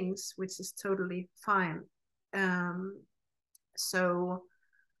other things, which is totally fine. So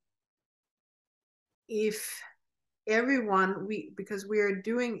if everyone, because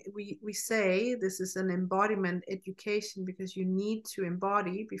we say this is an embodiment education, because you need to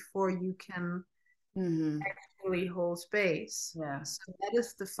embody before you can actually hold space. So that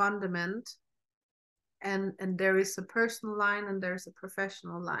is the fundament. And there is a personal line and there's a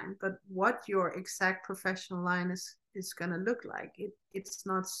professional line, but what your exact professional line is going to look like, it's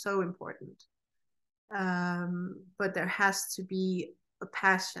not so important. But there has to be a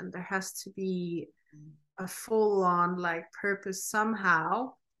passion, there has to be a full-on like purpose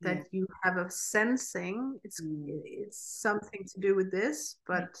somehow, Yeah. that you have a sensing it's something to do with this,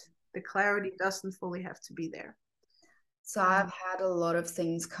 but the clarity doesn't fully have to be there. So I've had a lot of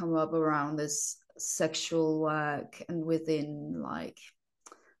things come up around this sexual work and within like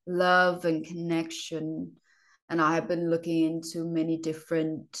love and connection. And I have been looking into many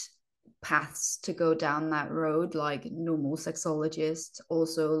different paths to go down that road, like normal sexologist,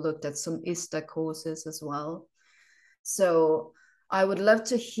 also looked at some ISTA courses as well. So I would love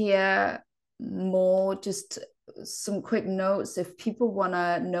to hear more, just some quick notes if people want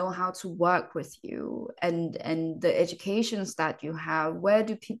to know how to work with you and the educations that you have. Where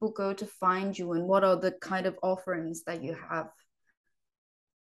do people go to find you, and what are the kind of offerings that you have?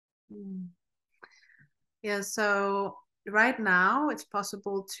 Yeah, so right now it's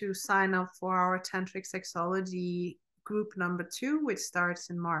possible to sign up for our tantric sexology group number 2, which starts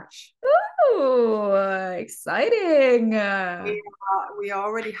in March. Oh, exciting. We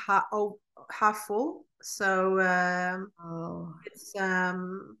already half full, so Oh. it's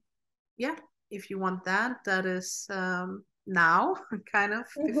yeah, if you want that is now kind of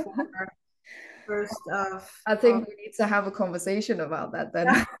before first I of think we need to have a conversation about that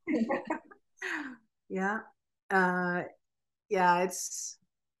then. yeah. Yeah, it's,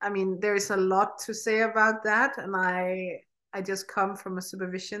 I mean, there's a lot to say about that. And I just come from a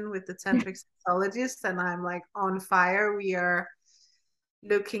supervision with the tantric sexologist, and I'm like on fire. We are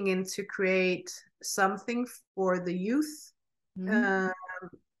looking into create something for the youth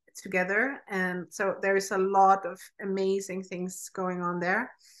together. And so there's a lot of amazing things going on there.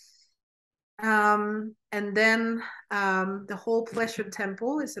 And then the whole Pleasure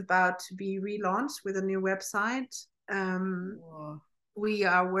Temple is about to be relaunched with a new website. We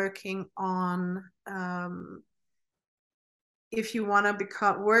are working on if you want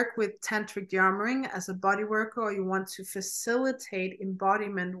to work with tantric yarmering as a body worker, or you want to facilitate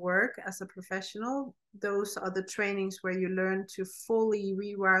embodiment work as a professional, those are the trainings where you learn to fully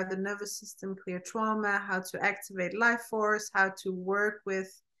rewire the nervous system, clear trauma, how to activate life force, how to work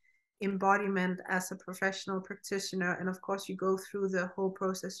with embodiment as a professional practitioner. And of course, you go through the whole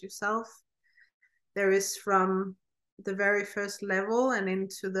process yourself. There is from the very first level and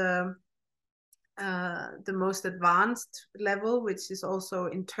into the most advanced level, which is also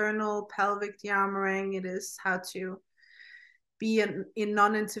internal pelvic yarmering. It is how to be in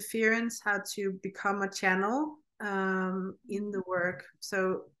non-interference, how to become a channel in the work.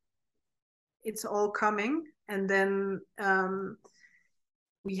 So it's all coming. And then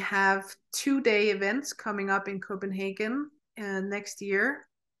we have 2-day events coming up in Copenhagen next year.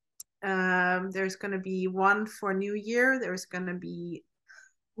 There's going to be one for New Year. There's going to be,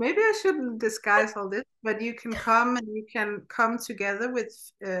 maybe I shouldn't disguise all this, but you can come and you can come together with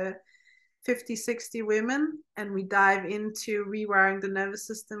 50, 60 women, and we dive into rewiring the nervous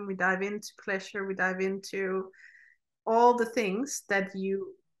system. We dive into pleasure. We dive into all the things that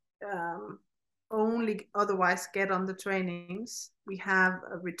you only otherwise get on the trainings. We have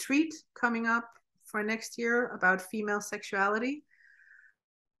a retreat coming up for next year about female sexuality.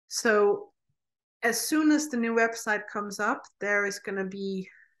 So as soon as the new website comes up, there is going to be,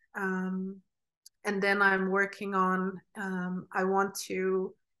 and then I'm working on, I want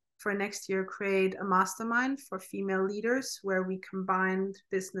to, for next year, create a mastermind for female leaders where we combined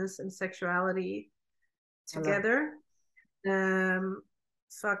business and sexuality together.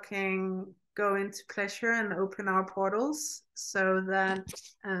 Fucking go into pleasure and open our portals so that,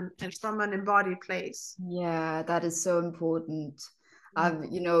 and from an embodied place. Yeah, that is so important. I've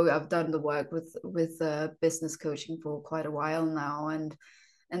done the work with business coaching for quite a while now, and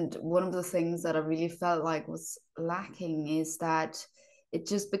one of the things that I really felt like was lacking is that it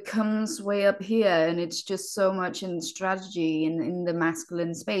just becomes way up here, and it's just so much in strategy and in the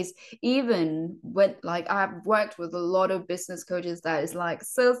masculine space. Even when, like, I've worked with a lot of business coaches that is like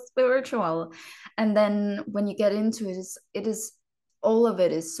so spiritual, and then when you get into it, it is all of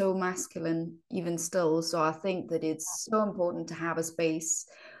it is so masculine even still. So I think that it's so important to have a space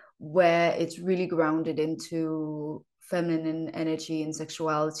where it's really grounded into feminine energy and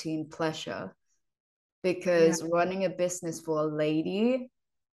sexuality and pleasure, because running a business for a lady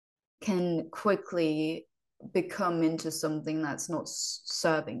can quickly become into something that's not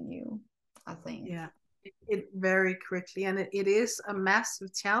serving you, I think. Yeah, it very quickly, and it is a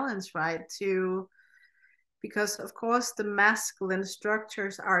massive challenge, right? Because of course the masculine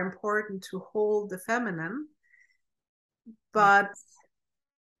structures are important to hold the feminine, but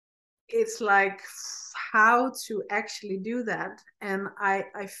it's like how to actually do that. And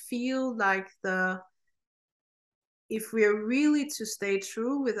I feel like if we are really to stay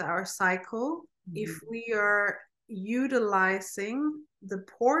true with our cycle, if we are utilizing the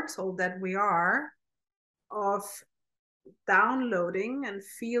portal that we are of downloading and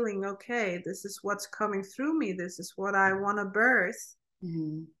feeling, okay, this is what's coming through me, this is what I want to birth,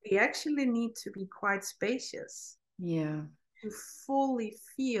 we actually need to be quite spacious. Yeah. To fully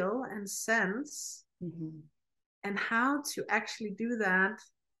feel and sense, and how to actually do that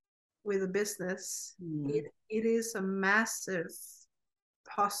with a business. It is a massive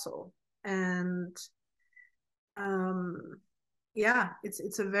puzzle, and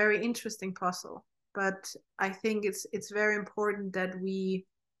it's a very interesting puzzle. But I think it's very important that we,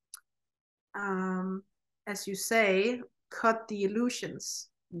 as you say, cut the illusions.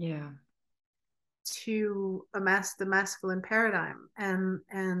 Yeah. To amass the masculine paradigm,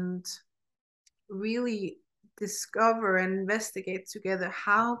 and really discover and investigate together,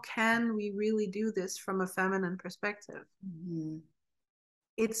 how can we really do this from a feminine perspective.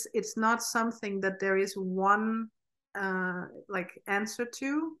 It's not something that there is one like answer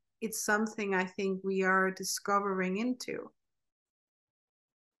to. It's something I think we are discovering into,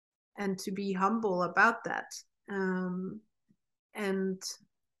 and to be humble about that. And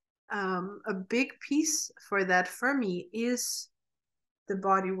a big piece for that for me is the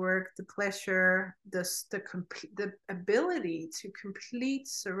body work, the pleasure, the ability to complete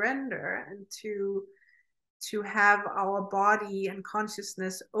surrender, and to have our body and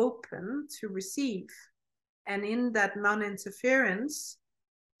consciousness open to receive. And in that non-interference,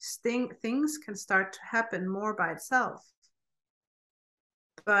 things can start to happen more by itself.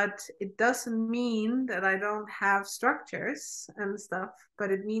 But it doesn't mean that I don't have structures and stuff, but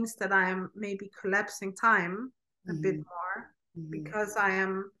it means that I am maybe collapsing time a bit more, because I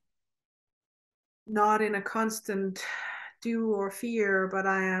am not in a constant do or fear, but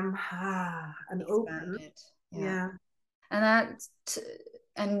I am an open. Yeah.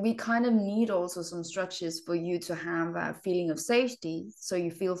 And we kind of need also some structures for you to have a feeling of safety, so you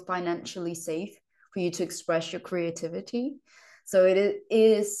feel financially safe for you to express your creativity. So it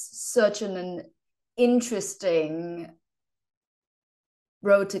is such an interesting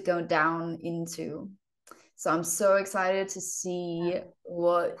road to go down into. So I'm so excited to see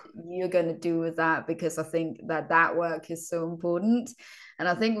what you're going to do with that, because I think that work is so important. And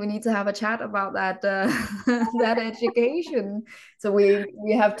I think we need to have a chat about that that education. So we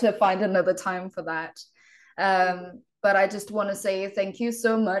have to find another time for that. But I just want to say thank you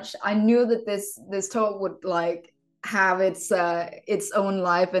so much. I knew that this talk would like have its own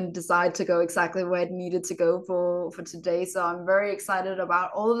life and decide to go exactly where it needed to go for today. So I'm very excited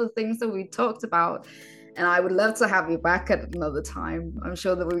about all of the things that we talked about. And I would love to have you back at another time. I'm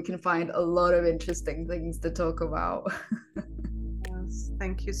sure that we can find a lot of interesting things to talk about. Yes,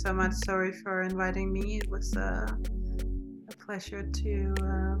 thank you so much. Sorry for inviting me. It was a pleasure to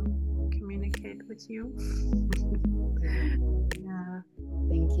communicate with you. Yeah.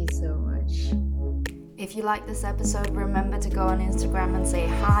 Thank you so much. If you like this episode, remember to go on Instagram and say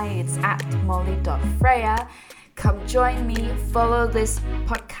hi. It's @molly.freya. Come join me, follow this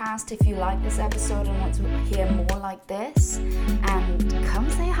podcast if you like this episode and want to hear more like this, and come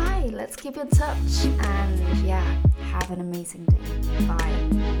say hi. Let's keep in touch, and yeah, have an amazing day.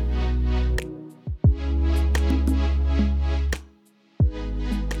 Bye.